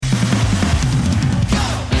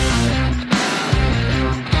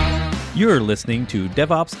You're listening to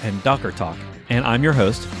DevOps and Docker Talk, and I'm your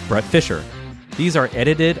host, Brett Fisher. These are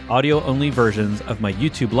edited, audio-only versions of my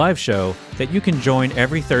YouTube live show that you can join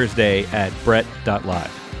every Thursday at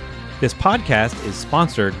brett.live. This podcast is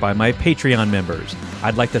sponsored by my Patreon members.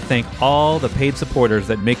 I'd like to thank all the paid supporters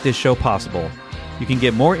that make this show possible. You can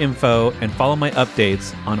get more info and follow my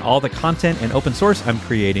updates on all the content and open source I'm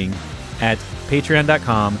creating at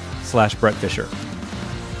patreon.com/Brett Fisher.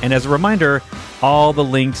 And as a reminder, all the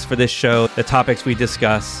links for this show, the topics we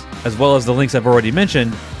discuss, as well as the links I've already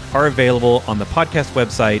mentioned, are available on the podcast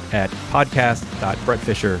website at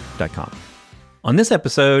podcast.brettfisher.com. On this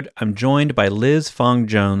episode, I'm joined by Liz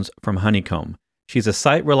Fong-Jones from Honeycomb. She's a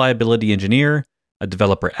site reliability engineer, a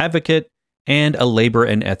developer advocate, and a labor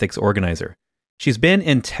and ethics organizer. She's been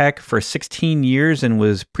in tech for 16 years and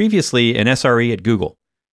was previously an SRE at Google.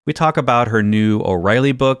 We talk about her new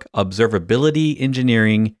O'Reilly book, Observability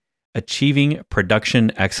Engineering: Achieving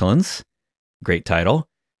Production Excellence. Great title.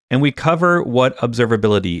 And we cover what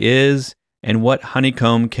observability is and what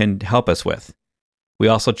Honeycomb can help us with. We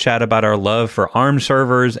also chat about our love for ARM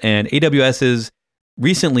servers and AWS's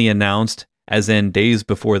recently announced, as in days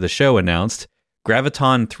before the show announced,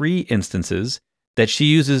 Graviton 3 instances that she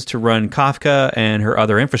uses to run Kafka and her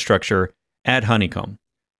other infrastructure at Honeycomb.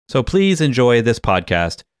 So please enjoy this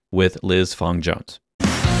podcast with Liz Fong-Jones.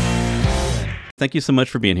 Thank you so much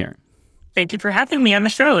for being here. Thank you for having me on the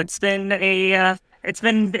show. It's been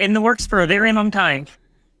in the works for a very long time.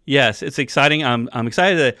 Yes, it's exciting. I'm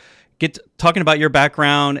excited to get talking about your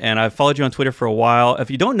background, and I've followed you on Twitter for a while. If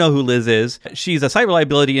you don't know who Liz is, she's a site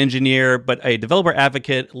reliability engineer, but a developer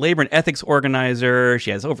advocate, labor and ethics organizer. She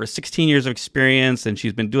has over 16 years of experience, and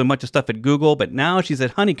she's been doing much of stuff at Google, but now she's at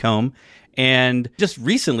Honeycomb, and just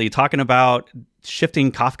recently talking about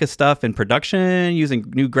shifting Kafka stuff in production,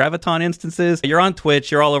 using new Graviton instances. You're on Twitch,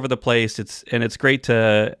 you're all over the place. It's great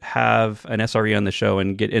to have an SRE on the show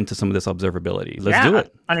and get into some of this observability. Let's do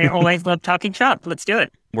it. I always love talking shop. Let's do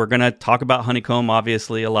it. We're going to talk about Honeycomb,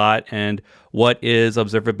 obviously, a lot, and what is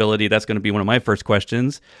observability? That's going to be one of my first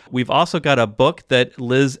questions. We've also got a book that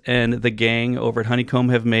Liz and the gang over at Honeycomb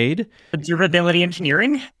have made. Observability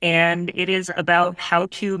Engineering, and it is about how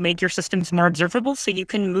to make your systems more observable so you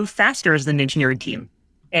can move faster as an engineering team.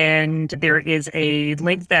 And there is a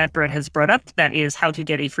link that Brett has brought up that is how to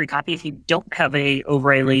get a free copy if you don't have a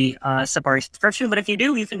O'Reilly Safari subscription. But if you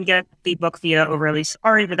do, you can get the book via O'Reilly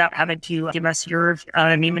Safari without having to give us your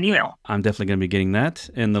name and email. I'm definitely going to be getting that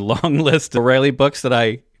in the long list of O'Reilly books that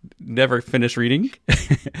I never finish reading.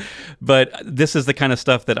 But this is the kind of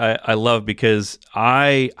stuff that I love because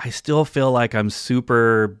I still feel like I'm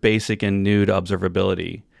super basic and new to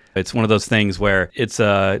observability. It's one of those things where it's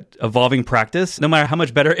a evolving practice. No matter how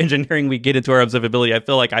much better engineering we get into our observability, I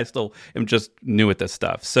feel like I still am just new at this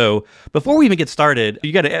stuff. So before we even get started,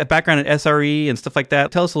 you got a background in SRE and stuff like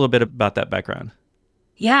that. Tell us a little bit about that background.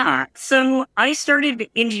 Yeah. So I started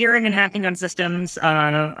engineering and hacking on systems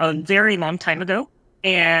a very long time ago.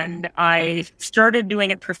 And I started doing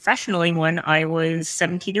it professionally when I was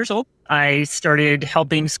 17 years old. I started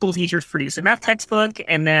helping school teachers produce a math textbook,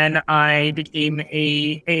 and then I became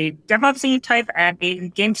a DevOps type at a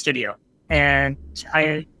game studio. And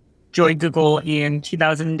I joined Google in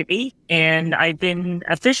 2008, and I've been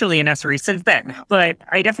officially an SRE since then. But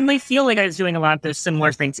I definitely feel like I was doing a lot of those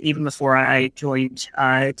similar things even before I joined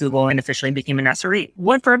Google and officially became an SRE.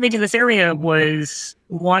 What brought me to this area was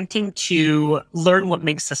wanting to learn what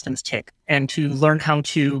makes systems tick and to learn how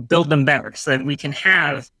to build them better so that we can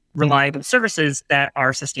have reliable services that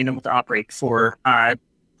are sustainable to operate for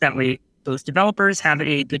that way those developers have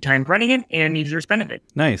a good time running it and users benefit.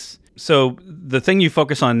 Nice. So the thing you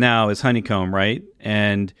focus on now is Honeycomb, right?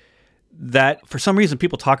 And that, for some reason,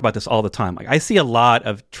 people talk about this all the time. Like, I see a lot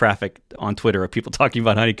of traffic on Twitter of people talking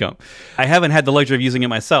about Honeycomb. I haven't had the luxury of using it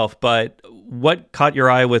myself, but what caught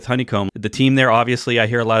your eye with Honeycomb? The team there, obviously, I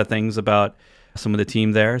hear a lot of things about some of the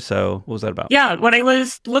team there. So what was that about? Yeah, when I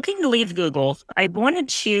was looking to leave Google, I wanted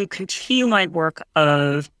to continue my work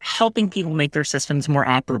of helping people make their systems more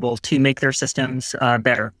operable to make their systems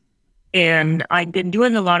better. And I'd been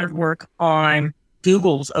doing a lot of work on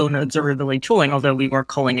Google's own observability tooling, although we weren't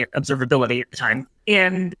calling it observability at the time.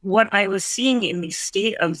 And what I was seeing in the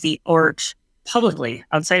state of the art publicly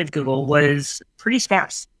outside of Google was pretty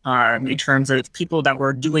sparse in terms of people that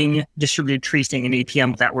were doing distributed tracing and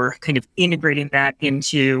APM that were kind of integrating that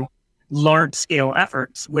into large scale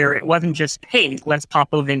efforts where it wasn't just, hey, let's pop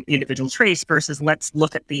over an individual trace versus let's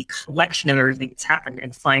look at the collection of everything that's happened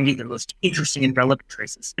and finding the most interesting and relevant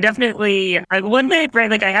traces. Definitely, I will admit, right,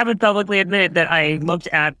 like I haven't publicly admitted that I looked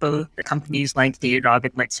at both the companies like Datadog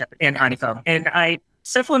and Lightstep and Honeycomb, and I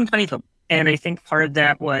settled on Honeycomb. And I think part of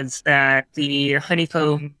that was that the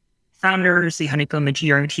Honeycomb founders, the Honeycomb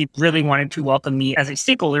engineering team really wanted to welcome me as a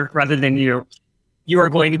stakeholder rather than you are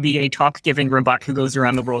going to be a talk-giving robot who goes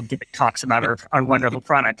around the world giving talks about our wonderful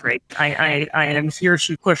product, right? I am here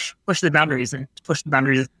to push the boundaries and push the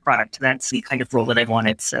boundaries of the product. That's the kind of role that I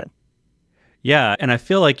wanted. So. Yeah, and I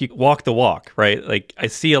feel like you walk the walk, right? Like I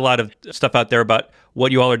see a lot of stuff out there about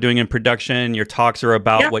what you all are doing in production. Your talks are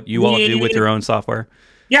about what you all do with your own software.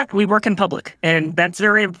 Yeah, we work in public, and that's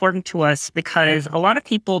very important to us because a lot of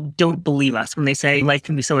people don't believe us when they say life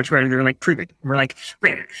can be so much better. They're like, prove it. We're like,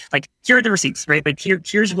 great. Like, here are the receipts, right? But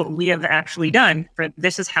here's what we have actually done. Right?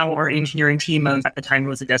 This is how our engineering team of, at the time,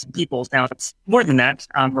 was a dozen people. Now it's more than that.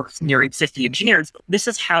 We're nearing 50 engineers. This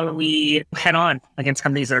is how we head on against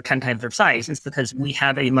companies that are 10 times their size. It's because we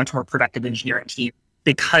have a much more productive engineering team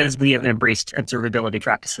because we have embraced observability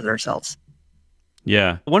practices ourselves.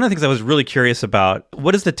 Yeah. One of the things I was really curious about,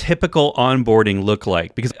 what does the typical onboarding look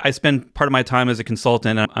like? Because I spend part of my time as a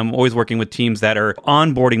consultant. I'm always working with teams that are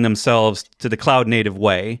onboarding themselves to the cloud native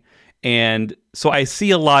way. And so I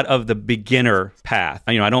see a lot of the beginner path.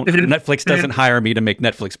 Netflix doesn't hire me to make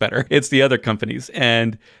Netflix better. It's the other companies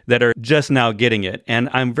and that are just now getting it. And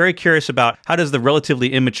I'm very curious about how does the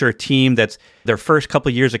relatively immature team that's their first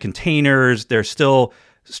couple of years of containers, they're still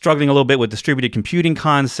struggling a little bit with distributed computing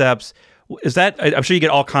concepts. Is that, I'm sure you get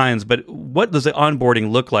all kinds, but what does the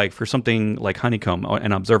onboarding look like for something like Honeycomb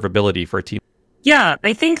and observability for a team? Yeah,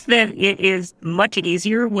 I think that it is much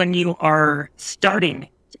easier when you are starting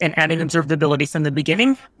and adding observability from the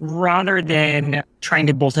beginning rather than trying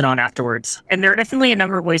to bolt it on afterwards. And there are definitely a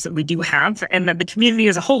number of ways that we do have, and that the community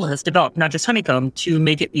as a whole has developed, not just Honeycomb, to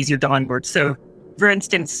make it easier to onboard. So for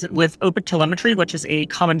instance, with OpenTelemetry, which is a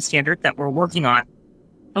common standard that we're working on,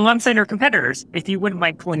 alongside our competitors, if you wouldn't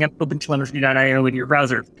mind pulling up OpenTelemetry.io in your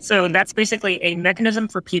browser. So that's basically a mechanism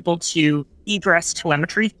for people to egress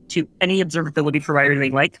telemetry to any observability provider they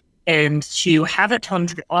like, and to have that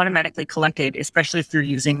telemetry automatically collected, especially if you're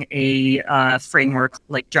using a framework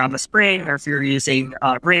like Java Spring, or if you're using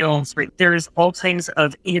Rails, right? There's all kinds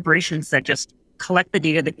of integrations that just collect the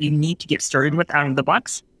data that you need to get started with out of the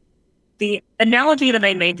box. The analogy that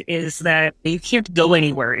I make is that you can't go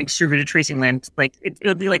anywhere in distributed tracing land. Like it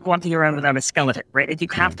would be like walking around without a skeleton, right? You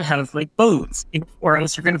have to have like bones, or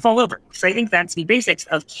else you're going to fall over. So I think that's the basics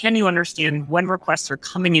of, can you understand when requests are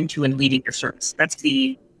coming into and leaving your service? That's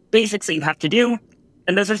the basics that you have to do.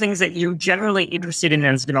 And those are things that you're generally interested in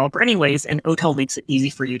as a developer anyways, and OTel makes it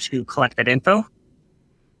easy for you to collect that info.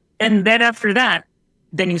 And then after that,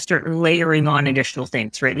 then you start layering on additional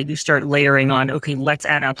things, right? You start layering on, okay, let's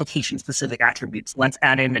add application-specific attributes. Let's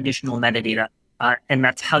add in additional metadata. And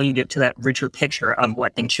that's how you get to that richer picture of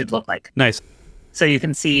what things should look like. Nice. So you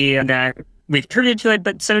can see that we've turned into it,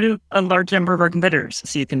 but so do a large number of our competitors.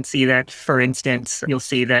 So you can see that, for instance, you'll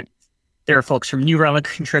see that there are folks from New Relic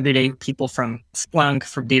contributing, people from Splunk,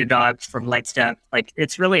 from Datadog, from Lightstep. Like,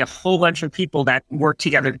 it's really a whole bunch of people that work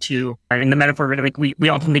together to, in the metaphor, like we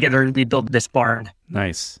all come together and we build this barn.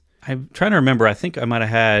 Nice. I'm trying to remember. I think I might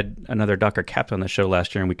have had another Docker Captain on the show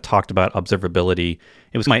last year, and we talked about observability.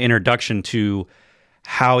 It was my introduction to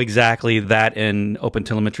how exactly that and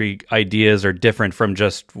OpenTelemetry ideas are different from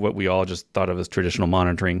just what we all just thought of as traditional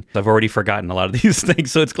monitoring. I've already forgotten a lot of these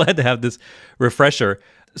things, so it's glad to have this refresher.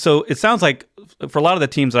 So it sounds like for a lot of the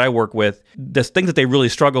teams that I work with, the thing that they really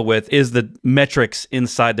struggle with is the metrics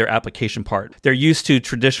inside their application part. They're used to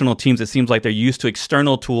traditional teams. It seems like they're used to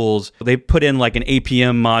external tools. They put in like an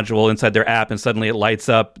APM module inside their app, and suddenly it lights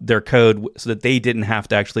up their code so that they didn't have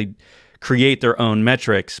to actually create their own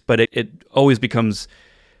metrics. But it always becomes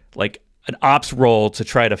like an ops role to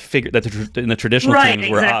try to figure that in the traditional teams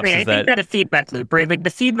where exactly. ops is I think that a feedback loop, right? Like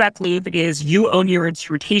the feedback loop is you own your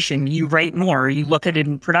instrumentation, you write more, you look at it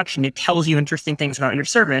in production, it tells you interesting things about your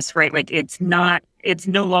service, right? Like it's no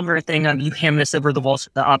longer a thing of you hand this over the wall to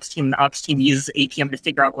the ops team uses APM to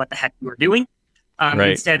figure out what the heck you are doing.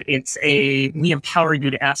 Right. Instead, we empower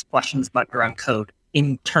you to ask questions about your own code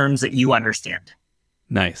in terms that you understand.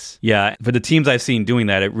 Nice. Yeah. For the teams I've seen doing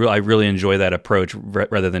that, I really enjoy that approach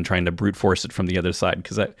rather than trying to brute force it from the other side,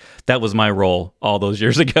 because that was my role all those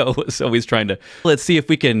years ago. Was always trying to, let's see if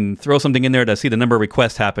we can throw something in there to see the number of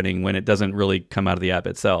requests happening when it doesn't really come out of the app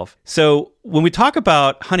itself. So when we talk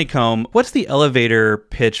about Honeycomb, what's the elevator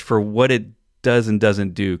pitch for what it does and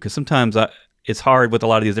doesn't do? Because sometimes it's hard with a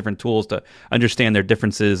lot of these different tools to understand their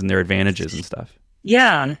differences and their advantages and stuff.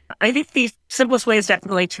 Yeah, I think the simplest way is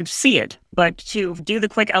definitely to see it, but to do the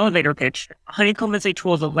quick elevator pitch, Honeycomb is a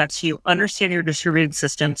tool that lets you understand your distributed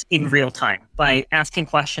systems in real time by asking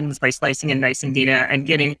questions, by slicing and dicing data, and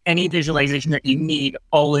getting any visualization that you need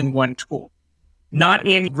all in one tool. not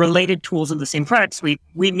in related tools of the same products. We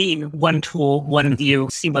mean one tool, one view,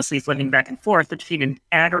 seamlessly flipping back and forth between an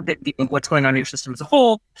aggregate view of what's going on in your system as a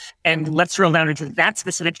whole. And let's drill down into that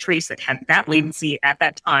specific trace that had that latency at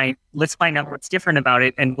that time. Let's find out what's different about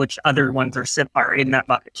it and which other ones are in that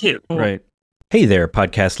bucket too. Right. Hey there,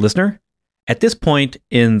 podcast listener. At this point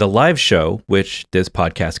in the live show, which this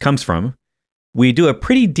podcast comes from, we do a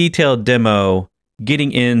pretty detailed demo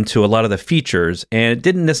getting into a lot of the features, and it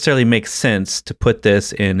didn't necessarily make sense to put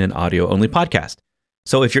this in an audio-only podcast.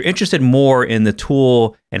 So if you're interested more in the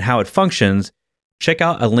tool and how it functions, check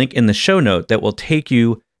out a link in the show note that will take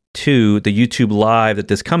you to the YouTube Live that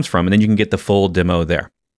this comes from, and then you can get the full demo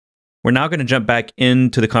there. We're now going to jump back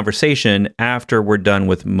into the conversation after we're done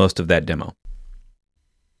with most of that demo.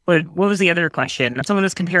 What was the other question? Someone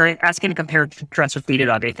was asking to compare Dress with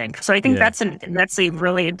Datadog, I think. So I think that's a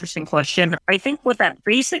really interesting question. I think what that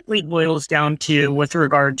basically boils down to with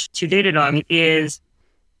regard to Datadog is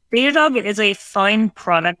Datadog is a fine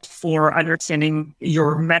product for understanding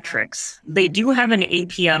your metrics. They do have an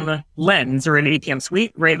APM lens or an APM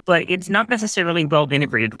suite, right? But it's not necessarily well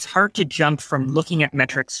integrated. It's hard to jump from looking at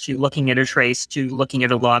metrics to looking at a trace to looking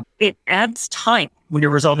at a log. It adds time when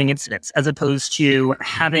you're resolving incidents as opposed to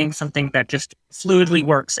having something that just fluidly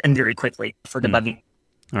works and very quickly for debugging.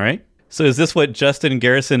 All right. So is this what Justin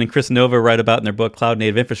Garrison and Chris Nova write about in their book, Cloud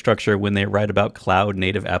Native Infrastructure, when they write about cloud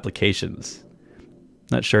native applications?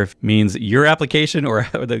 Not sure if it means your application or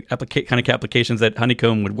the kind of applications that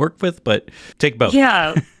Honeycomb would work with, but take both.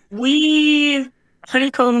 Yeah,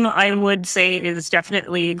 Honeycomb, I would say, is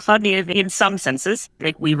definitely cloud native in some senses.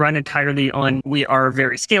 Like we run entirely we are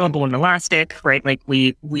very scalable and elastic, right? Like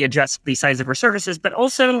we adjust the size of our services, but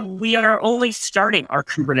also we are only starting our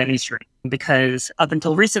Kubernetes journey because up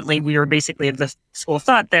until recently, we were basically of the school of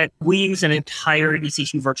thought that we use an entire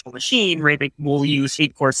EC2 virtual machine, right? Like we'll use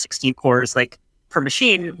 8 cores, 16 cores, like per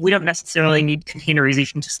machine. We don't necessarily need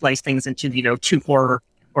containerization to slice things into, 2-core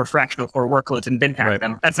or fractional core workloads and bin pack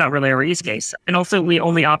them. That's not really our use case. And also, we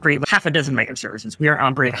only operate half a dozen microservices. We are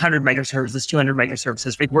operating 100 microservices, 200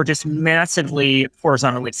 microservices. Like, we're just massively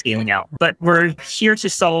horizontally scaling out. But we're here to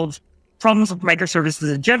solve problems with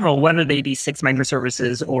microservices in general, whether they be 6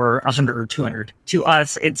 microservices or 100 or 200. To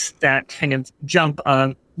us, it's that kind of jump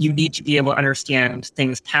of you need to be able to understand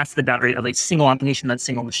things past the boundary of a single application on a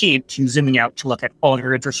single machine to zooming out to look at all of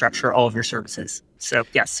your infrastructure, all of your services. So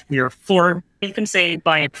yes, we are you can say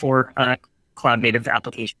buy it for cloud native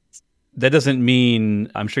applications. That doesn't mean,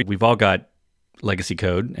 I'm sure we've all got legacy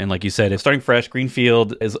code. And like you said, if starting fresh,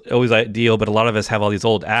 greenfield is always ideal, but a lot of us have all these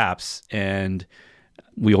old apps and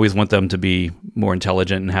we always want them to be more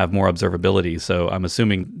intelligent and have more observability. So I'm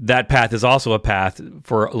assuming that path is also a path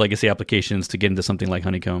for legacy applications to get into something like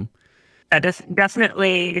Honeycomb.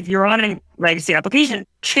 Definitely, if you're on a legacy application,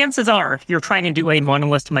 chances are you're trying to do a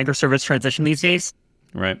monolith to microservice transition these days.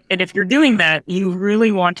 Right. And if you're doing that, you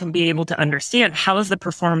really want to be able to understand how is the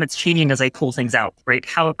performance changing as I pull things out, right?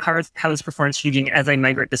 How is performance changing as I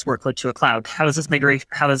migrate this workload to a cloud? How is this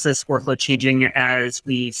workload changing as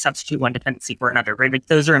we substitute one dependency for another, right? Like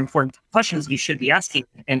those are important questions you should be asking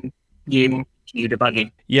and you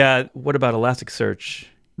debugging. Yeah. What about Elasticsearch?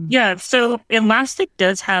 Yeah. So Elastic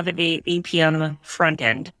does have an APM front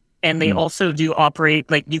end. And they also do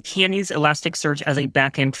operate, like you can use Elasticsearch as a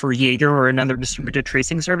backend for Jaeger or another distributed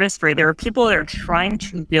tracing service, right? There are people that are trying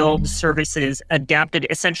to build services adapted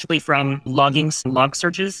essentially from logging log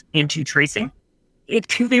searches into tracing. It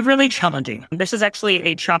can be really challenging. This is actually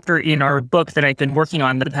a chapter in our book that I've been working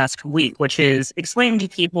on the past week, which is explaining to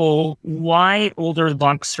people why older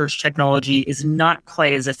log search technology is not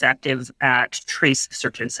quite as effective at trace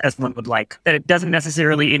searches as one would like. That it doesn't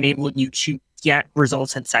necessarily enable you to get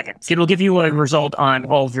results in seconds. It'll give you a result on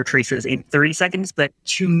all of your traces in 30 seconds, but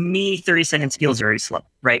to me, 30 seconds feels very slow,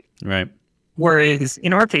 right? Right. Whereas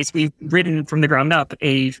in our case, we've written from the ground up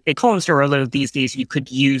a column store, although these days you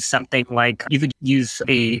could use something like, you could use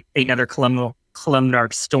another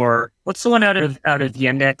columnar store. What's the one out of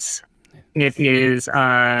Yandex? It is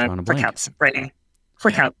ClickHouse, right?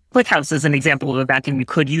 ClickHouse is an example of a backend you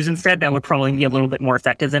could use instead. That would probably be a little bit more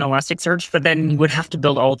effective than Elasticsearch, but then you would have to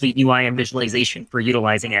build all the UI and visualization for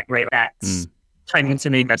utilizing it, right? That's time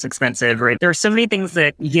consuming, that's expensive, right? There are so many things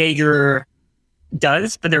that Jaeger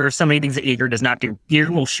does, but there are so many things that Jaeger does not do.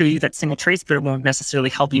 Jaeger will show you that single trace, but it won't necessarily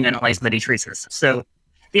help you analyze many traces. So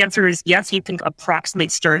the answer is yes, you can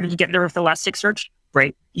approximate starting to get there with Elasticsearch,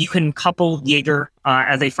 right? You can couple Jaeger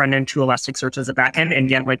as a front end to Elasticsearch as a backend and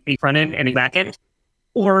get like a front end and a backend.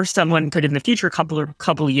 Or someone could in the future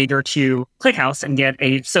couple Jaeger to ClickHouse and get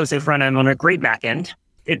a so-so front end on a great backend.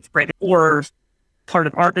 Or part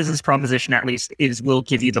of our business proposition, at least, is we'll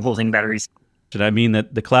give you the whole thing batteries. Should I mean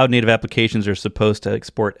that the cloud native applications are supposed to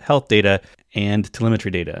export health data and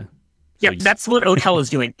telemetry data? Yeah, that's what OTel is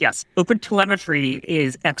doing. Yes. OpenTelemetry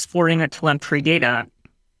is exporting a telemetry data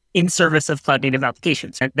in service of cloud native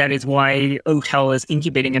applications. And that is why OTel is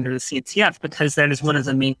incubating under the CNCF, because that is one of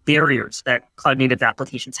the main barriers that cloud native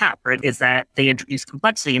applications have, right? Is that they introduce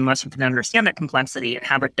complexity. Unless you can understand that complexity and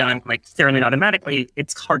have it done like fairly automatically,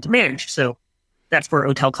 it's hard to manage. So that's where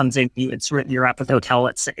OTel comes in. You insert your app with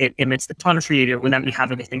OTel. It emits the telemetry data without you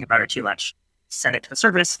having to think about it too much. Send it to a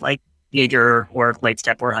service like Jaeger or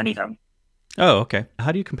Lightstep or Honeycomb. Oh, okay.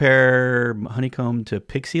 How do you compare Honeycomb to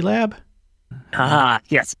Pixie Lab?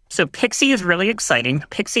 Yes. So Pixie is really exciting.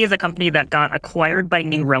 Pixie is a company that got acquired by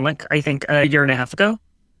New Relic, I think, a year and a half ago.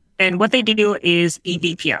 And what they do is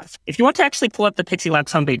eBPF. If you want to actually pull up the Pixie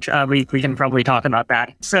Labs homepage, we can probably talk about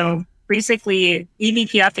that. So basically,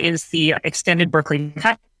 eBPF is the extended Berkeley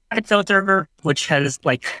packet filter, which has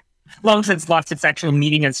long since lost its actual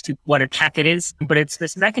meaning as to what a packet is. But it's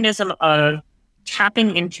this mechanism of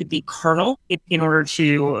tapping into the kernel in order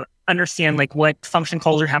to understand what function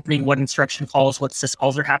calls are happening, what instruction calls, what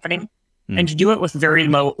syscalls are happening, and to do it with very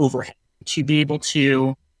low overhead, to be able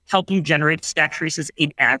to help you generate stack traces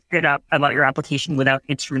in aggregate about your application without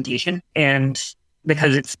instrumentation. And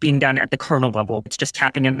because it's being done at the kernel level, it's just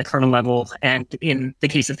tapping in the kernel level. And in the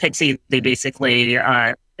case of Pixie, they basically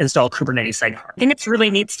install Kubernetes sidecar. I think it's really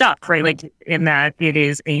neat stuff, right? In that it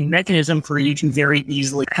is a mechanism for you to very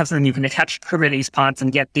easily have something you can attach to Kubernetes pods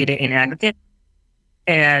and get data in aggregate.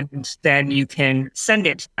 And then you can send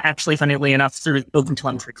it, actually, funnily enough, through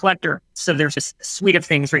OpenTelemetry Collector. So there's this suite of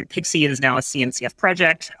things, right? Pixie is now a CNCF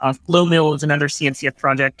project. Flowmill is another CNCF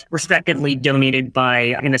project, respectively donated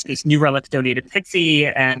by, in this case, New Relic donated Pixie,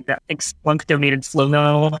 and I think Splunk donated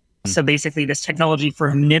Flowmill. So basically, this technology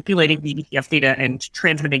for manipulating eBPF data and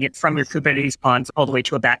transmitting it from your Kubernetes pods all the way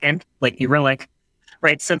to a backend, like New Relic,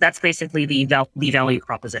 right? So that's basically the value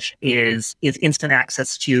proposition is instant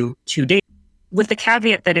access to data, with the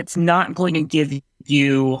caveat that it's not going to give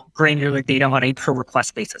you granular data on a per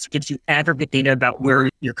request basis. It gives you aggregate data about where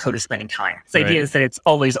your code is spending time. The idea is that it's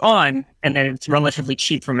always on and that it's relatively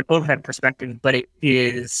cheap from an overhead perspective, but it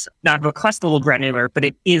is not request level granular, but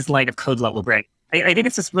it is line of code level granular. I think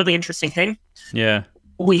it's this really interesting thing. Yeah.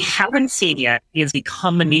 What we haven't seen yet is the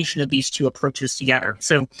combination of these two approaches together.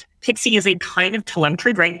 So Pixie is a kind of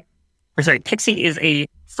telemetry, right? Pixie is a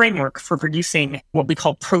framework for producing what we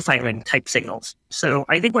call profiling type signals. So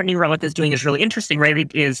I think what New Relic is doing is really interesting,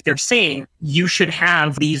 right? Is they're saying you should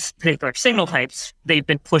have these particular signal types. They've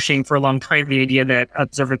been pushing for a long time the idea that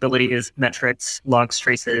observability is metrics, logs,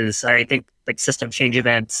 traces, I think system change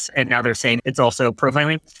events, and now they're saying it's also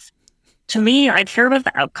profiling. To me, I care about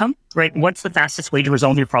the outcome, right? What's the fastest way to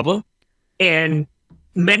resolve your problem? And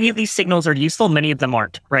many of these signals are useful, many of them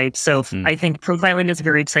aren't, right? So I think profiling is a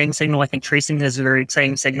very exciting signal. I think tracing is a very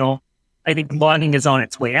exciting signal. I think logging is on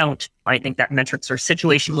its way out. I think that metrics are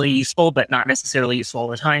situationally useful, but not necessarily useful all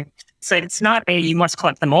the time. So it's not you must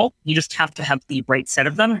collect them all. You just have to have the right set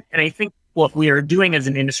of them. And I think what we are doing as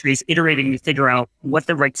an industry is iterating to figure out what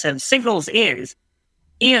the right set of signals is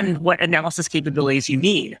and what analysis capabilities you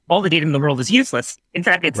need. All the data in the world is useless. In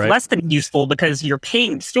fact, it's less than useful because you're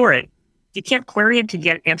paying to store it. If you can't query it to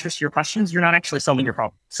get answers to your questions, you're not actually solving your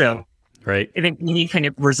problem. So I think you need kind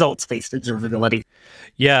of results-based observability.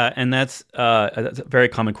 Yeah, and that's a very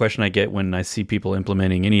common question I get when I see people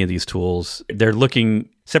implementing any of these tools. They're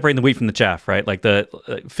separating the wheat from the chaff, right?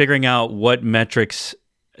 Figuring out what metrics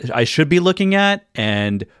I should be looking at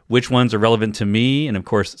and which ones are relevant to me. And of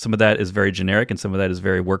course, some of that is very generic and some of that is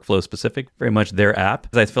very workflow specific, very much their app.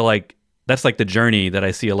 I feel like that's the journey that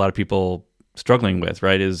I see a lot of people struggling with,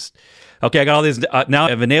 right? Is, okay, I got all these, now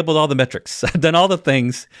I've enabled all the metrics. I've done all the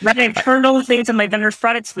things. Right, I've turned all the things in my vendor's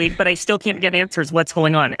product suite, but I still can't get answers. What's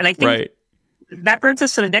going on? And I think that brings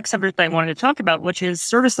us to the next subject I wanted to talk about, which is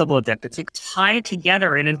service level objectives. You tie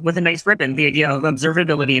together with a nice ribbon the idea of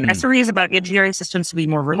observability. And SRE is about engineering systems to be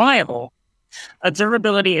more reliable.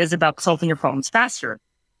 Observability is about solving your problems faster.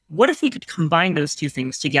 What if we could combine those two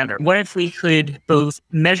things together? What if we could both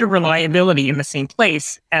measure reliability in the same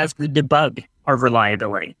place as we debug our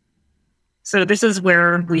reliability? So this is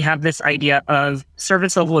where we have this idea of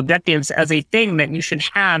service level objectives as a thing that you should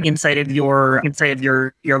have inside of your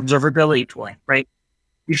observability tooling, right?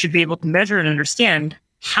 You should be able to measure and understand,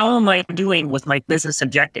 how am I doing with my business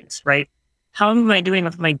objectives, right? How am I doing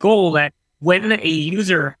with my goal that when a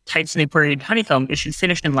user types in a query in Honeycomb, it should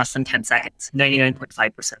finish in less than 10 seconds,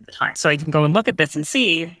 99.5% of the time. So I can go and look at this and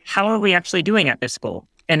see, how are we actually doing at this goal?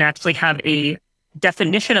 And actually have a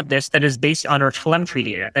definition of this that is based on our telemetry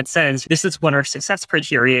data that says this is what our success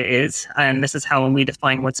criteria is, and this is how we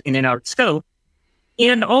define what's in and out of scope.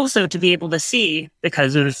 And also to be able to see,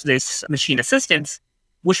 because of this machine assistance,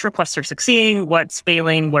 which requests are succeeding, what's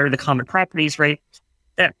failing, what are the common properties, right?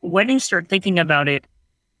 That when you start thinking about it,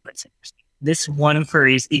 let's say this one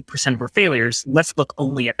query is 8% of our failures. Let's look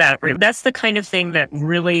only at that, right? That's the kind of thing that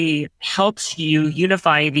really helps you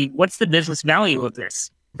unify what's the business value of this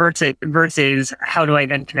versus how do I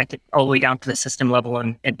then connect it all the way down to the system level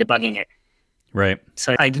and debugging it. Right.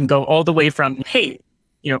 So I can go all the way from, hey,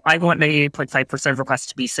 I want the 8.5% of requests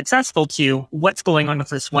to be successful to what's going on with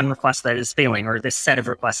this one request that is failing or this set of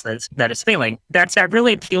requests that is failing. That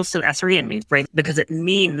really appeals to SRE and me, right? Because it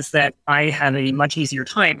means that I have a much easier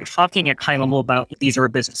time talking at high level about these are our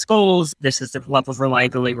business goals. This is the level of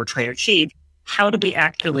reliability we're trying to achieve. How do we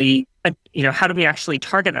actually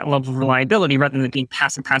target that level of reliability rather than being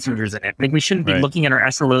passive passengers in it? Like we shouldn't be looking at our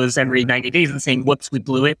SLOs every 90 days and saying, whoops, we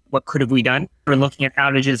blew it. What could have we done? We're looking at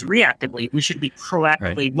outages reactively. We should be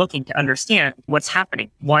proactively looking to understand what's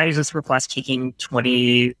happening. Why is this request taking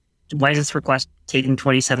 27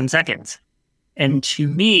 seconds? And to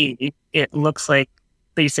me, it looks like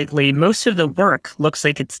basically most of the work looks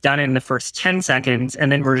like it's done in the first 10 seconds,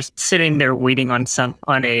 and then we're just sitting there waiting on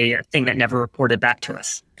a thing that never reported back to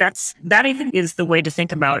us. That I think is the way to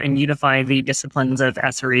think about and unify the disciplines of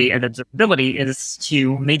SRE and observability, is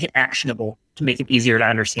to make it actionable, to make it easier to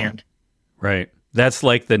understand. Right. That's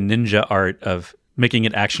like the ninja art of making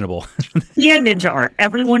it actionable. Yeah, ninja art.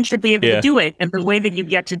 Everyone should be able to do it. And the way that you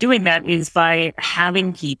get to doing that is by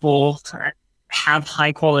having people have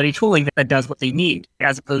high quality tooling that does what they need,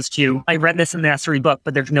 as opposed to, I read this in the SRE book,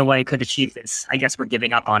 but there's no way I could achieve this. I guess we're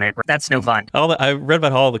giving up on it. That's no fun. I read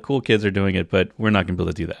about how all the cool kids are doing it, but we're not going to be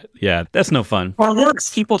able to do that. Yeah, that's no fun. Or worse,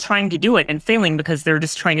 people trying to do it and failing because they're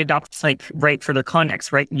just trying to adopt right for their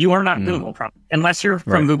context, right? You are not Google, unless you're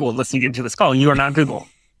from Google listening to this call. You are not Google.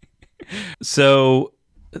 So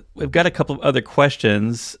we've got a couple of other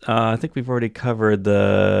questions. I think we've already covered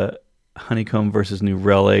the Honeycomb versus New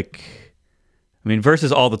Relic. I mean,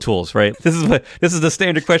 versus all the tools, right? This is the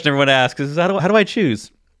standard question everyone asks: is how do I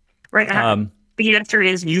choose? Right. The answer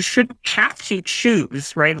is you should have to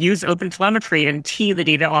choose, right? Use OpenTelemetry and tee the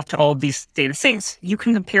data off to all of these data sinks. You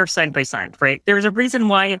can compare side by side, right? There's a reason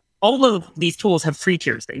why all of these tools have free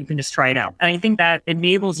tiers that you can just try it out. And I think that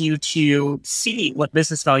enables you to see what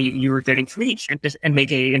business value you are getting from each and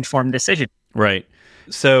make an informed decision. Right.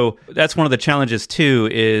 So that's one of the challenges too,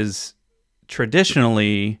 is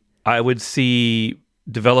traditionally I would see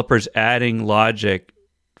developers adding logic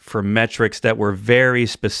for metrics that were very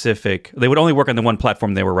specific. They would only work on the one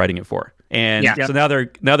platform they were writing it for. And so now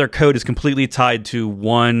their code is completely tied to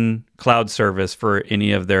one cloud service for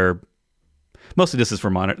any of their, mostly this is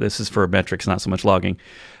for metrics, not so much logging.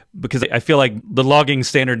 Because I feel like the logging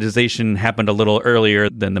standardization happened a little earlier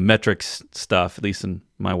than the metrics stuff, at least in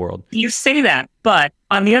my world. You say that, but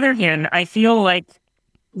on the other hand, I feel like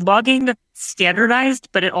logging standardized,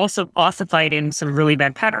 but it also ossified in some really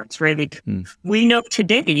bad patterns, right? Like we know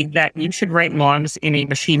today that you should write logs in a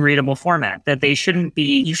machine readable format, that you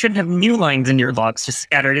shouldn't have new lines in your logs just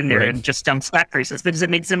scattered in there and just dump stack traces because it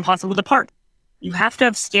makes it impossible to parse. You have to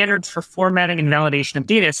have standards for formatting and validation of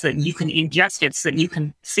data so that you can ingest it, so that you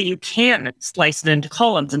can slice it into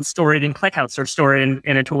columns and store it in ClickHouse or store it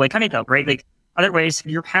in a tool like Honeycomb, right? Like otherwise,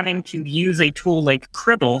 you're having to use a tool like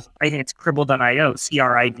Cribble. I think it's Cribble.io,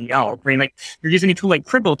 CRIDL, right? Like you're using a tool like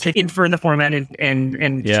Cribble to infer the format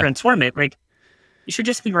and transform it. Like you should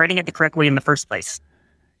just be writing it the correct way in the first place.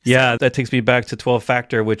 Yeah, that takes me back to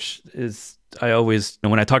 12-factor, which is,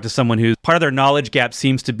 when I talk to someone who's part of their knowledge gap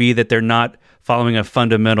seems to be that they're not following a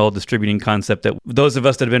fundamental distributing concept that those of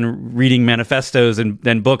us that have been reading manifestos and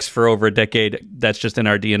then books for over a decade, that's just in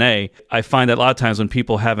our DNA. I find that a lot of times when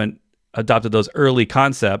people haven't adopted those early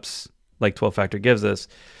concepts, like 12-factor gives us,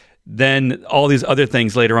 then all these other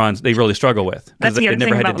things later on they really struggle with. That's the they other never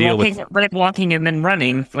thing had about to deal with walking and then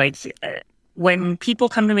running. Like when people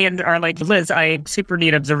come to me and are like, Liz, I super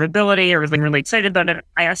need observability or been really excited about it,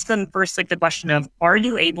 I ask them first the question of, are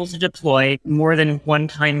you able to deploy more than one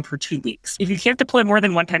time per 2 weeks? If you can't deploy more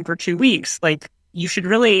than one time per 2 weeks, you should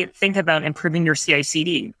really think about improving your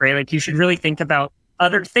CI/CD, right? Like you should really think about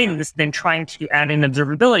other things than trying to add in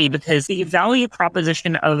observability, because the value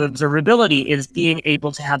proposition of observability is being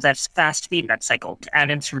able to have that fast feedback cycle, to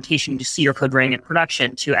add instrumentation to see your code running in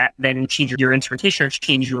production, to then change your instrumentation or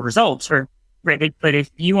change your results. Right. But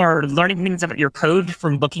if you are learning things about your code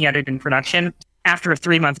from looking at it in production after a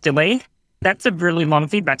 3-month delay, that's a really long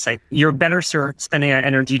feedback cycle. You're better served spending that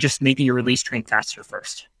energy just making your release train faster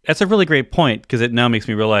first. That's a really great point, because it now makes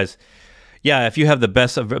me realize, yeah, if you have the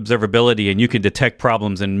best of observability and you can detect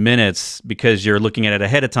problems in minutes because you're looking at it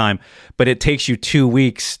ahead of time, but it takes you 2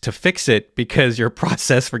 weeks to fix it because your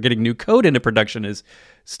process for getting new code into production is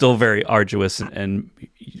still very arduous and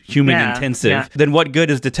human intensive, then what good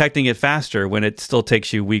is detecting it faster when it still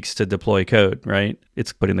takes you weeks to deploy code, right?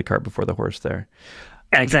 It's putting the cart before the horse there.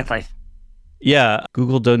 Yeah, exactly. Yeah.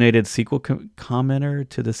 Google donated SQL commenter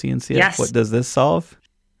to the CNCF. Yes. What does this solve?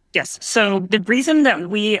 Yes. So the reason that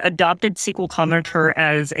we adopted SQL Commenter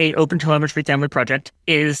as a OpenTelemetry family project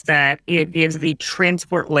is that it is the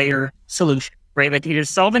transport layer solution, right? Like it is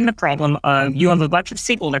solving the problem of you have a bunch of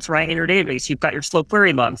SQL that's running in your database. You've got your slow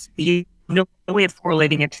query logs. You no way of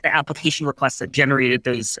correlating it to the application requests that generated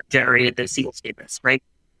those SQL statements, right?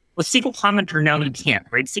 With SQL Commenter, now you can't,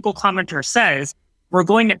 right? SQL Commenter says we're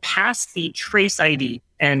going to pass the trace ID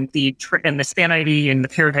and the span ID and the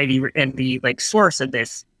parent ID and the source of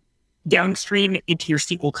this downstream into your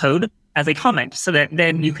SQL code as a comment, so that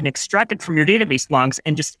then you can extract it from your database logs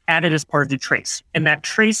and just add it as part of the trace. And that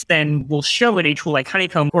trace then will show in a tool like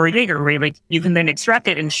Honeycomb or Jaeger, where you can then extract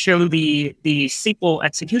it and show the SQL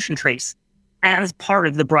execution trace as part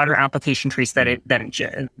of the broader application trace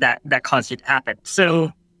that caused it to happen.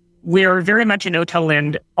 So we're very much in OTel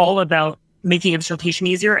land, all about making interpretation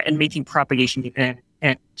easier and making propagation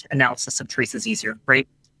and analysis of traces easier, right?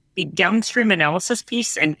 The downstream analysis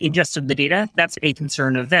piece and ingest of the data, that's a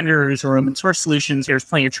concern of vendors or open source solutions. There's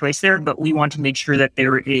plenty of choice there, but we want to make sure that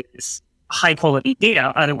there is high quality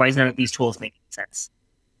data. Otherwise, none of these tools make sense.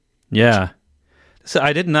 Yeah. So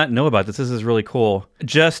I did not know about this. This is really cool.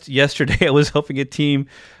 Just yesterday, I was helping a team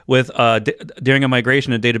with during a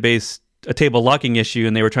migration of a table locking issue,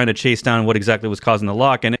 and they were trying to chase down what exactly was causing the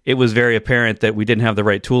lock. And it was very apparent that we didn't have the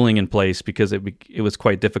right tooling in place because it was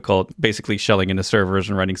quite difficult, basically shelling into servers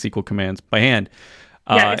and writing SQL commands by hand.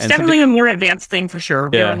 Yeah, it's definitely a more advanced thing for sure.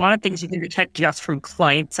 There are a lot of things you can detect just from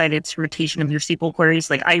client-side instrumentation of your SQL queries.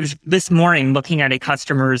 Like I was this morning looking at a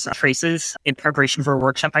customer's traces in preparation for a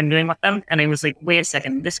workshop I'm doing with them. And I was like, wait a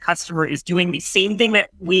second, this customer is doing the same thing that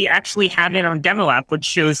we actually have in our demo app, which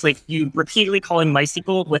shows like you repeatedly calling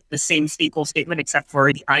MySQL with the same SQL statement, except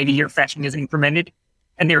for the ID you're fetching is incremented.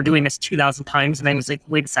 And they were doing this 2,000 times. And I was like,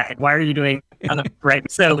 wait a second, why are you doing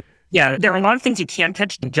right? So yeah, there are a lot of things you can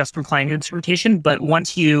catch just from client instrumentation, but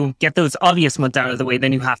once you get those obvious ones out of the way,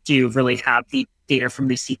 then you have to really have the data from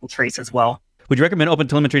the SQL trace as well. Would you recommend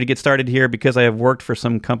OpenTelemetry to get started here? Because I have worked for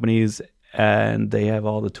some companies and they have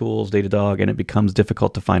all the tools, Datadog, and it becomes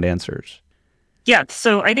difficult to find answers. Yeah,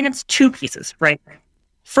 so I think it's two pieces, right?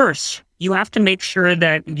 First, you have to make sure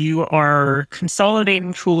that you are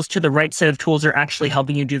consolidating tools to the right set of tools that are actually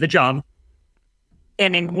helping you do the job.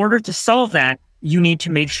 And in order to solve that, you need to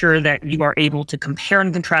make sure that you are able to compare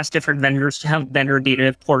and contrast different vendors to have vendor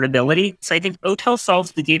data portability. So I think OTel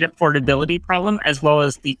solves the data portability problem as well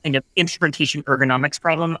as the kind of instrumentation ergonomics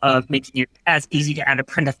problem of making it as easy to add a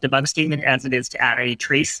printf debug statement as it is to add a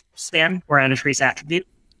trace span or add a trace attribute.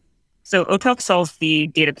 So OTel solves the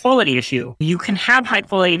data quality issue. You can have high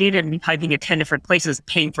quality data and be typing it 10 different places,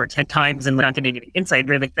 paying for it 10 times and not getting any insight.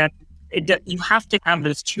 Right? Like that, you have to have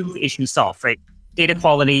those two issues solved, right? Data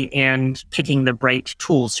quality and picking the right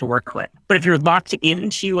tools to work with. But if you're locked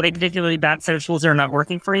into a particularly bad set of tools that are not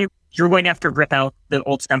working for you, you're going to have to rip out the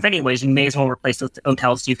old stuff anyways. You may as well replace those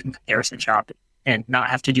OTels so you can comparison shop and not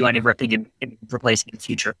have to do any ripping and replacing in the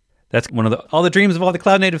future. That's one of all the dreams of all the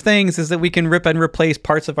cloud native things is that we can rip and replace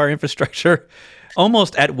parts of our infrastructure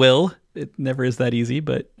almost at will. It never is that easy,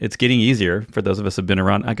 but it's getting easier for those of us who've been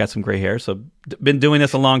around. I got some gray hair, so been doing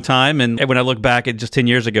this a long time. And when I look back at just 10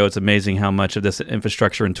 years ago, it's amazing how much of this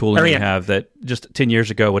infrastructure and tooling we have that just 10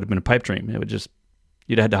 years ago would have been a pipe dream. It would just,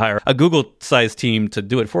 you'd had to hire a Google-sized team to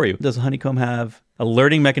do it for you. Does Honeycomb have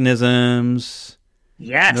alerting mechanisms?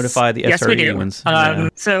 Yes. Notify the SRE ones?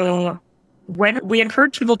 So when we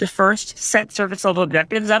encourage people to first set service level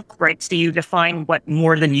objectives up, right? So you define what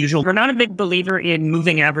more than usual. We're not a big believer in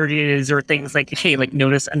moving averages or things like, hey, like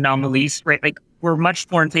notice anomalies, right? Like we're much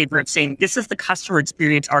more in favor of saying, this is the customer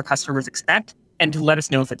experience our customers expect and to let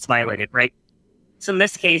us know if it's violated, right? So in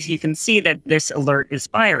this case, you can see that this alert is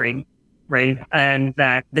firing, right? And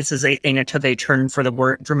that this is a thing that took a turn for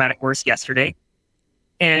the dramatic worse yesterday.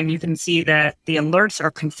 And you can see that the alerts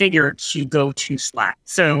are configured to go to Slack.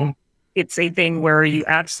 So it's a thing where you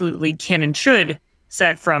absolutely can and should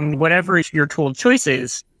set from whatever your tool choice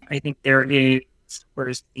is. I think there is,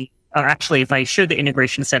 where's the, actually, if I show the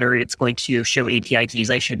integration center, it's going to show API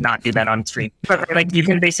keys. I should not do that on stream. But like you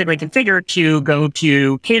can basically configure to go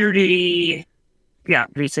to PagerDuty. Yeah,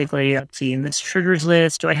 basically, let's see, in this triggers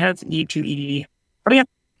list, do I have E2E? Oh yeah,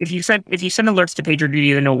 if you send alerts to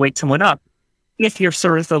PagerDuty, then it'll wake someone up. if your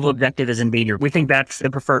service level objective is invaded. We think that's the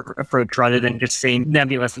preferred approach rather than just saying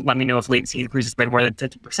nebulous, let me know if latency increases by more than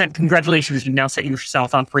 50%. Congratulations, you now set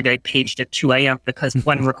yourself on for a paged at 2 a.m. because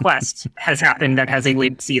one request has happened that has a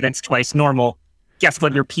latency that's twice normal. Guess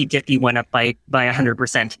what? Your P50 went up by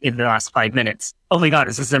 100% in the last 5 minutes. Oh my God,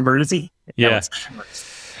 is this an emergency? Yeah.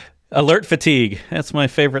 Alert fatigue. That's my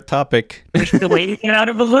favorite topic. The way to get out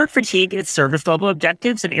of alert fatigue is service level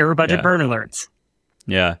objectives and error budget burn alerts.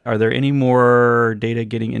 Yeah. Are there any more data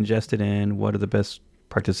getting ingested in? What are the best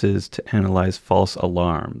practices to analyze false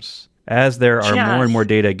alarms? As there are more and more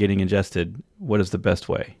data getting ingested, what is the best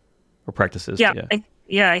way or practices?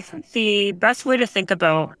 I think the best way to think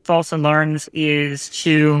about false alarms is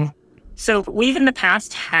so we've in the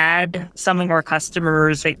past had some of our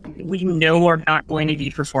customers that we know are not going to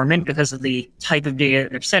be performant because of the type of data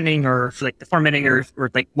they're sending or like the formatting or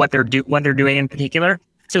like what they're doing in particular.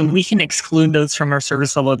 So we can exclude those from our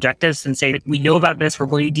service level objectives and say, we know about this, we're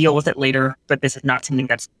going to deal with it later, but this is not something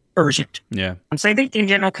that's urgent. Yeah. So I think in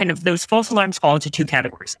general, kind of those false alarms fall into two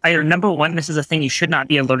categories. Either number one, this is a thing you should not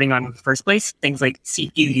be alerting on in the first place. Things like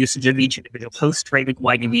CPU usage of each individual host, right? Like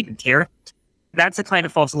why do you even care? That's a kind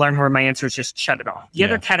of false alarm where my answer is just shut it off. The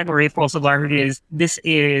other category of false alarm is this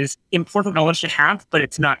is important knowledge to have, but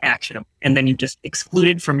it's not actionable. And then you just exclude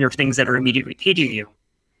it from your things that are immediately paging you.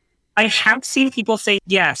 I have seen people say,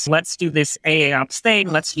 yes, let's do this AAOps thing.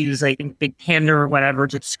 Let's use Big Panda or whatever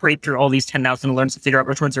to scrape through all these 10,000 alerts and figure out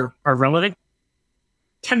which ones are relevant.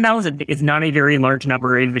 10,000 is not a very large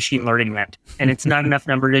number in machine learning land. And it's not enough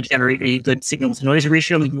number to generate a good signal to noise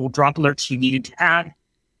ratio. You will drop alerts you needed to add.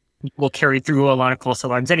 Will carry through a lot of false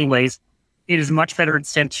alarms anyways. It is much better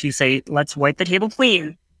instead to say, let's wipe the table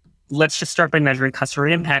clean. Let's just start by measuring customer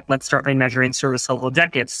impact. Let's start by measuring service level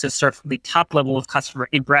objectives. So start from the top level of customer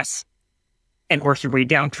ingress and work your way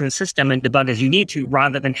down through the system and debug as you need to,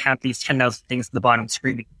 rather than have these 10,000 things at the bottom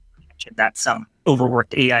screaming that some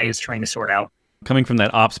overworked AI is trying to sort out. Coming from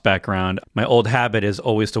that ops background, my old habit is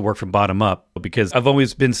always to work from bottom up because I've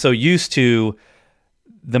always been so used to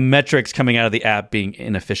the metrics coming out of the app being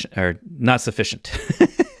inefficient or not sufficient.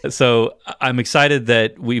 So I'm excited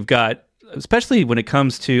that we've got, especially when it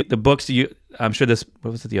comes to the books, I'm sure this,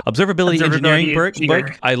 what was it? The Observability Engineering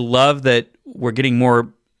book. I love that we're getting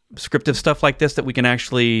more scriptive stuff like this that we can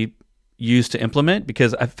actually use to implement,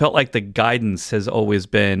 because I felt like the guidance has always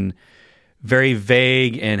been very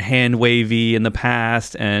vague and hand wavy in the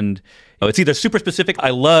past. And it's either super specific.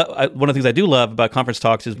 One of the things I do love about conference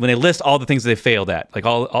talks is when they list all the things they failed at. Like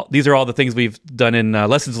these are all the things we've done in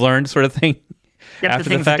lessons learned sort of thing. Yep, after the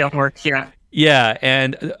things that don't work. Yeah. Yeah,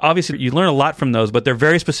 and obviously you learn a lot from those, but they're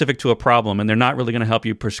very specific to a problem, and they're not really going to help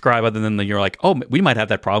you prescribe other than you're like, oh, we might have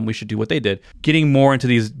that problem. We should do what they did. Getting more into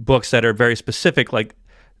these books that are very specific, like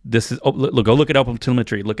this is, go look at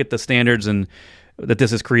OpenTelemetry, look at the standards and that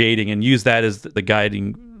this is creating, and use that as the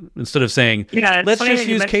guiding, instead of saying, let's just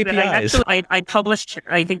use KPIs. I published,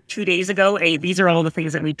 I think 2 days ago, these are all the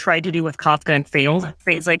things that we tried to do with Kafka and failed.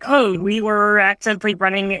 Things like, we were accidentally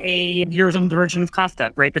running a years old version of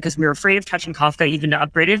Kafka, right? Because we were afraid of touching Kafka even to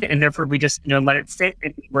upgrade it, and therefore we just let it sit,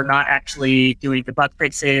 and we're not actually doing the bug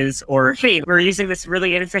fixes, or hey, we're using this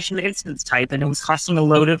really inefficient instance type, and it was costing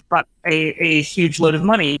a huge load of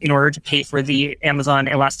money in order to pay for the Amazon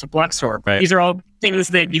Elastic Block Store. Right. These are all things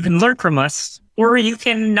that you can learn from us, or you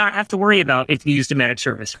can not have to worry about if you use a managed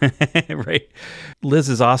service. Right. Liz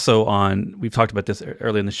is also on, we've talked about this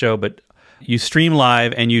earlier in the show, but you stream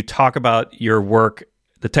live and you talk about your work,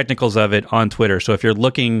 the technicals of it on Twitter. So if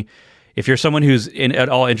you're someone who's at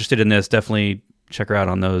all interested in this, definitely check her out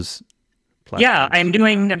on those platforms. Yeah, I'm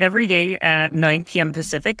doing every day at 9 p.m.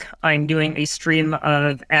 Pacific. I'm doing a stream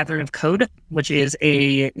of Advent Code, which is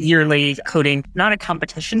a yearly coding, not a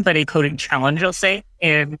competition, but a coding challenge, I'll say.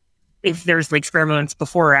 And if there's experiments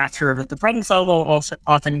before or after the problem solve, I'll also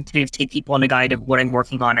often take people on a guide of what I'm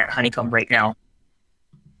working on at Honeycomb right now.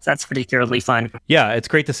 So that's particularly fun. Yeah, it's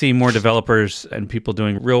great to see more developers and people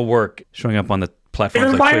doing real work showing up on the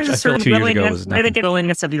platforms like Twitch. I feel like 2 years ago was nothing. I think the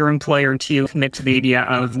willingness of your employer to commit to the idea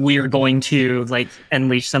of we're going to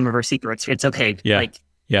unleash some of our secrets. It's okay. Yeah.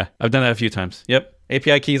 Yeah, I've done that a few times. Yep.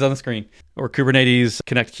 API keys on the screen, or Kubernetes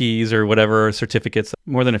Connect keys, or whatever certificates.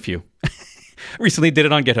 More than a few. Recently did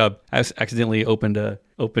it on GitHub. I accidentally opened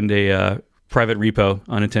a private repo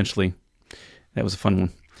unintentionally. That was a fun one.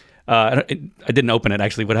 I didn't open it,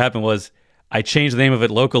 actually. What happened was I changed the name of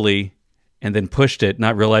it locally and then pushed it,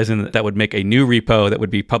 not realizing that would make a new repo that would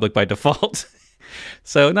be public by default.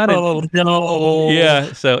 So no.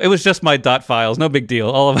 Yeah, so it was just my dot files. No big deal.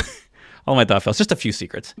 All my dot files. Just a few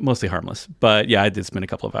secrets. Mostly harmless. But yeah, I did spend a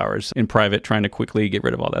couple of hours in private trying to quickly get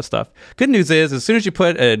rid of all that stuff. Good news is, as soon as you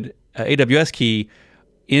put AWS key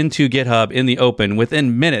into GitHub in the open,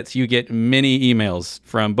 within minutes, you get many emails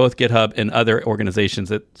from both GitHub and other organizations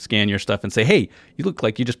that scan your stuff and say, hey, you look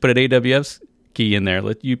like you just put an AWS key in there.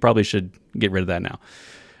 You probably should get rid of that now.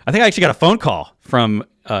 I think I actually got a phone call from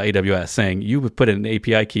AWS saying you would put an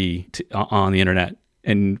API key on the internet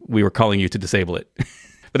and we were calling you to disable it.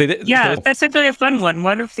 But that's actually a fun one.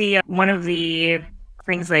 One of the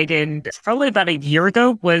things I did probably about a year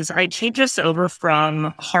ago was I changed us over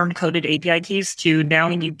from hard-coded API keys to now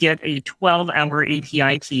you get a 12-hour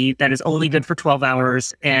API key that is only good for 12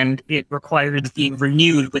 hours, and it requires being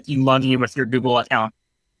renewed with you logging in with your Google account.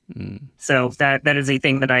 So that is a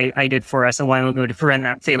thing that I did for us a while ago to prevent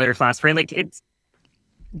that failure class, right? Like, it's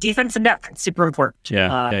defense in depth, super important.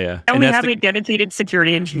 Yeah. And we have a dedicated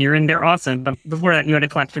security engineer, and they're awesome. But before that, you had a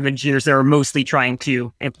collective of engineers that are mostly trying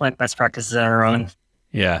to implement best practices on our own.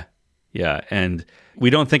 Yeah. And we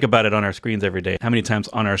don't think about it on our screens every day. How many times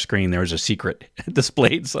on our screen there was a secret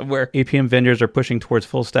displayed somewhere? APM vendors are pushing towards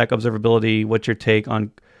full stack observability. What's your take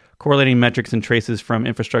on correlating metrics and traces from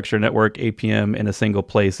infrastructure, network, APM in a single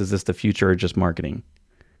place? Is this the future or just marketing?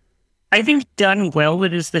 I think done well,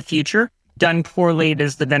 it is the future. Done poorly, it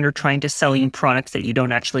is the vendor trying to sell you products that you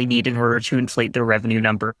don't actually need in order to inflate their revenue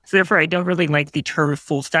number. So therefore, I don't really like the term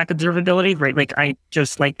full stack observability, right? Like, I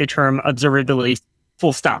just like the term observability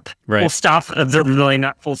full stop. Right. Full stop observability,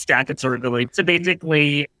 not full stack observability. So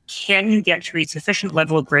basically, can you get to a sufficient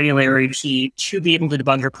level of granularity to be able to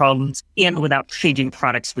debug your problems and without changing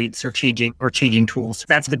product suites or changing tools?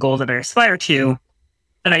 That's the goal that I aspire to.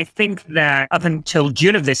 And I think that up until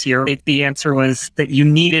June of this year, the answer was that you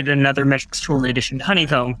needed another metrics tool in addition to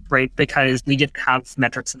Honeycomb, right? Because we didn't have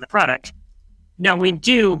metrics in the product. Now we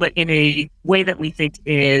do, but in a way that we think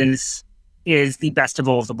is the best of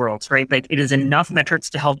all of the worlds, right? Like, it is enough metrics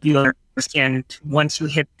to help you understand once you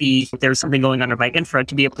hit there's something going on in my infra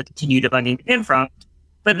to be able to continue debugging infra,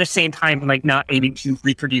 but at the same time, like, not aiming to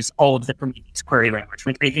reproduce all of the Prometheus query language.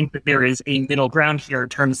 Like, I think that there is a middle ground here in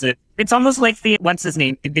terms of, it's almost like what's his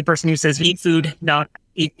name? The person who says eat food,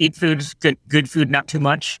 good food, not too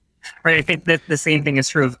much. Right. I think that the same thing is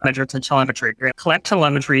true of metrics and telemetry. Right? Collect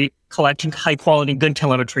telemetry, collect high quality, good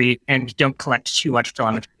telemetry, and don't collect too much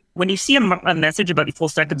telemetry. When you see a message about full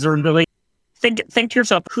stack observability, think to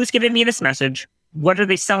yourself, who's giving me this message? What are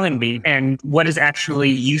they selling me? And what is actually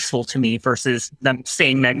useful to me versus them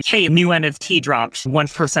saying that, hey, new NFT dropped,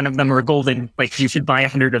 1% of them are golden, like, you should buy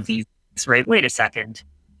 100 of these, right? Wait a second.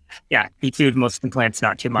 Yeah, eat food, most plants,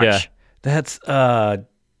 not too much. Yeah, that's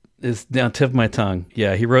is down tip of my tongue.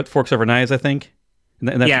 Yeah, he wrote Forks Over Knives, I think.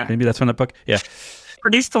 And maybe that's from that book. Yeah.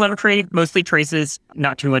 Produce telemetry, mostly traces,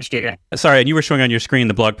 not too much data. Sorry, and you were showing on your screen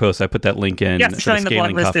the blog post. I put that link in. Yeah, showing the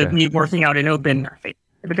blog post of me working out in Open.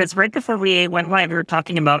 Because right before we went live, we were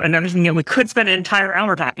talking about another thing that we could spend an entire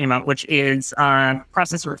hour talking about, which is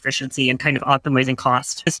processor efficiency and kind of optimizing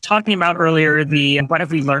cost. Just talking about earlier what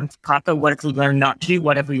have we learned from Kafka, what have we learned not to do,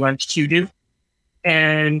 what have we learned to do.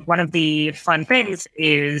 And one of the fun things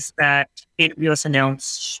is that AWS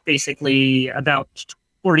announced basically about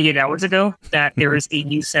 48 hours ago that there is a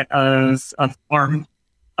new set of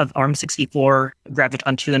ARM64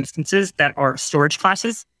 Graviton 2 instances that are storage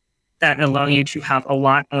classes that allow you to have a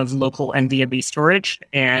lot of local NVMe storage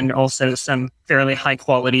and also some fairly high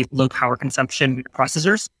quality, low power consumption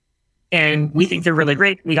processors. And we think they're really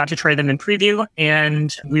great. We got to try them in preview,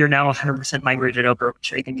 and we are now 100% migrated over,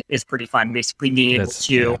 which I think is pretty fun. Basically being able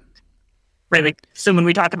to, right? Like, so when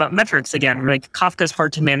we talk about metrics again, like, Kafka is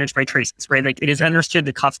hard to manage by traces, right? Like, it is understood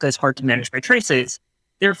that Kafka is hard to manage by traces.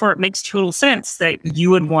 Therefore, it makes total sense that you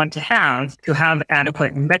would want to have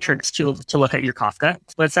adequate metrics to look at your Kafka.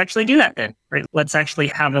 Let's actually do that then, right? Let's actually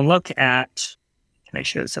have a look at, can I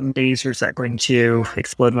show some days, or is that going to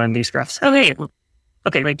explode one of these graphs?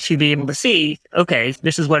 Okay, like, to be able to see, okay,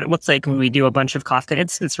 this is what it looks like when we do a bunch of Kafka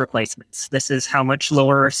instance replacements. This is how much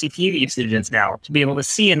lower our CPU usage is now. To be able to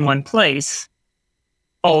see in one place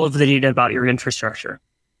all of the data about your infrastructure.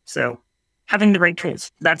 So having the right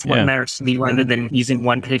tools, that's what matters to me, rather than using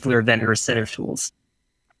one particular vendor's set of tools.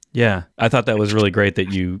 Yeah, I thought that was really great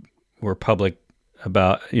that you were publicly,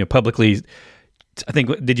 I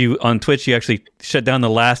think, did you, on Twitch, you actually shut down the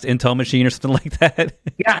last Intel machine or something like that?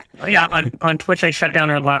 Yeah. On Twitch, I shut down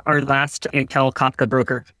our last Intel Kafka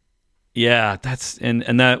broker. Yeah,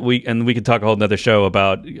 we could talk a whole nother show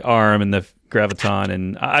about ARM and the Graviton.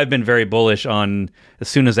 And I've been very bullish on, as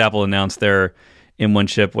soon as Apple announced their M1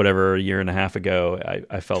 chip, whatever, a year and a half ago,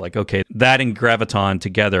 I felt like, okay, that and Graviton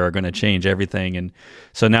together are going to change everything. And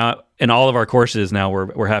so now in all of our courses now,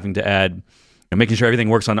 we're having to add making sure everything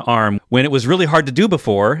works on ARM. When it was really hard to do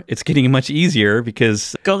before, it's getting much easier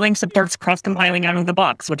because Golang supports cross-compiling out of the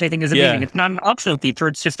box, which I think is amazing. Yeah. It's not an optional feature.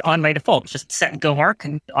 It's just on by default. Just set Go Arc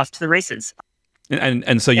and off to the races.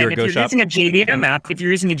 and so your And Go if you're shop, using a JVM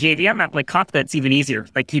app, like Kafka, it's even easier.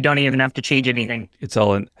 Like you don't even have to change anything. it's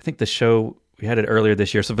all in. I think the show, we had it earlier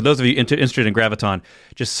this year. So for those of you interested in Graviton,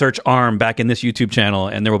 just search ARM back in this YouTube channel,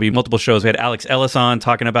 and there will be multiple shows. We had Alex Ellis on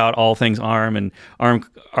talking about all things ARM and ARM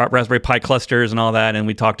Raspberry Pi clusters and all that. And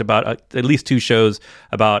we talked about at least 2 shows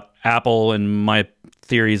about Apple and my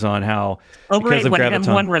theories on how because of when Graviton.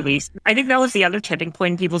 M1 released, I think that was the other tipping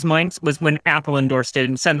point in people's minds was when Apple endorsed it,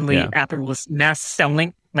 and suddenly Apple was mass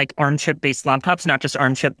selling like ARM chip-based laptops, not just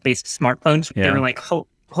ARM chip-based smartphones. Yeah. They were like,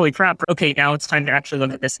 holy crap, okay, now it's time to actually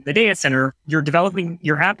look at this in the data center. You're developing,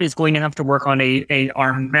 your app is going to have to work on a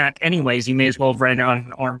ARM Mac anyways. You may as well run it on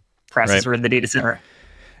an ARM processor in the data center.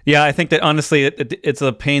 Yeah, I think that honestly, it's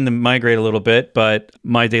a pain to migrate a little bit, but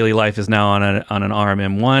my daily life is now on an ARM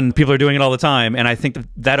M1. People are doing it all the time, and I think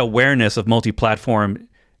that awareness of multi-platform,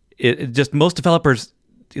 it just most developers,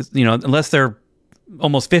 unless they're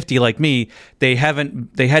almost 50 like me, they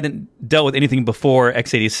hadn't dealt with anything before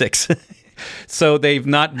x86. So they've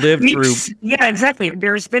not lived through. Yeah, exactly.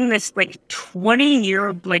 There's been this 10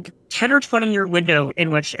 or 20 year window in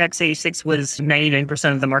which x86 was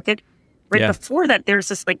 99% of the market. Right before that, there's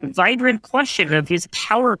this vibrant question of, is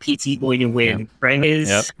Power PC going to win? Right?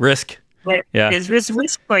 Is risk? Right, is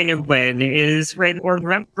risk going to win? Or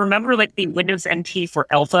remember the Windows NT for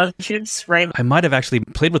Alpha chips, right? I might have actually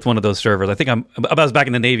played with one of those servers. I think I was back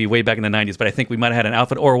in the Navy, way back in the 90s, but I think we might have had an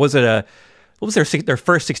Alpha, or was it what was their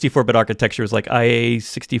first 64-bit architecture? Was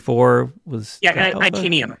IA64? Was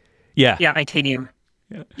Itanium. Yeah, Itanium.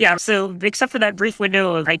 Yeah, so except for that brief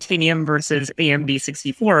window of Itanium versus AMD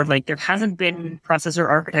 64, there hasn't been processor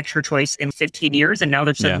architecture choice in 15 years, and now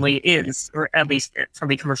there suddenly is, or at least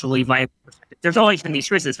from a commercially viable perspective. There's always been these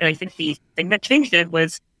choices, and I think the thing that changed it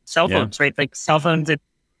was cell phones, right? Cell phones, it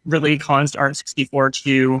really caused ARM64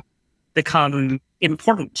 to become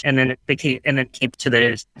important, and then it came to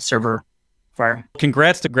the server fire.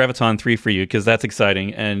 Congrats to Graviton 3 for you, because that's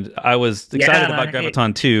exciting, and I was excited about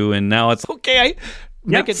Graviton 2, and now it's okay.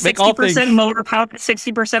 Make all things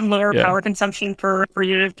 60% lower power consumption per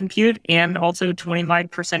unit of compute, and also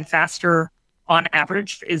 25% faster on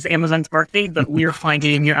average is Amazon's marketing, but we're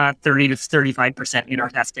finding 30 to 35% in our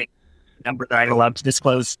testing, number that I'm allowed to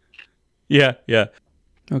disclose. Yeah.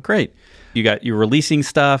 Oh, great. You're releasing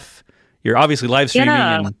stuff. You're obviously live streaming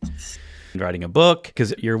and writing a book,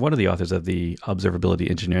 because you're one of the authors of the Observability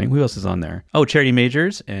Engineering. Who else is on there? Oh, Charity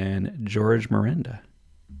Majors and George Miranda.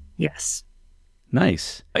 Yes.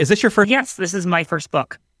 Nice. Is this your first? Yes, this is my first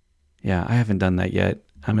book. Yeah, I haven't done that yet.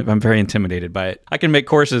 I'm very intimidated by it. I can make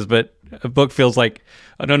courses, but a book feels like,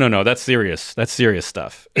 oh, no, that's serious. That's serious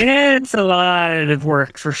stuff. It's a lot of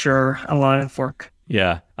work, for sure. A lot of work.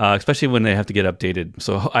 Yeah, especially when they have to get updated.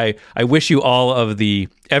 So I wish you all of the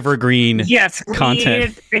evergreen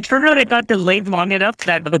content. It turned out it got delayed long enough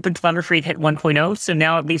that OpenFlounder Free hit 1.0. So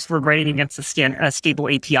now at least we're writing against a stable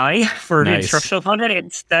API for the instructional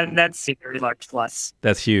content. That's a very large plus.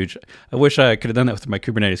 That's huge. I wish I could have done that with my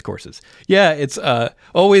Kubernetes courses. Yeah, it's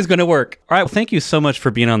always going to work. All right, well, thank you so much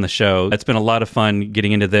for being on the show. It's been a lot of fun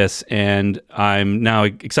getting into this, and I'm now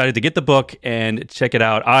excited to get the book and check it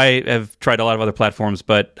out. I have tried a lot of other platforms,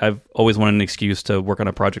 but I've always wanted an excuse to work on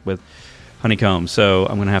a project with Honeycomb, so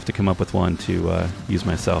I'm going to have to come up with one to use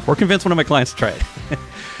myself, or convince one of my clients to try it.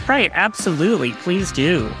 Right, absolutely. Please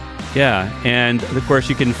do. Yeah, and of course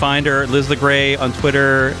you can find her, Liz LeGray, on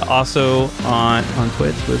Twitter, also on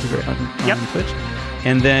Twitch, Liz LeGray on Twitch,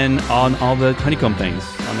 and then on all the Honeycomb things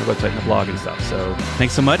on the website and the blog and stuff. So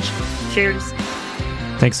thanks so much. Cheers.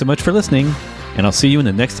 Thanks so much for listening, and I'll see you in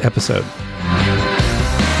the next episode.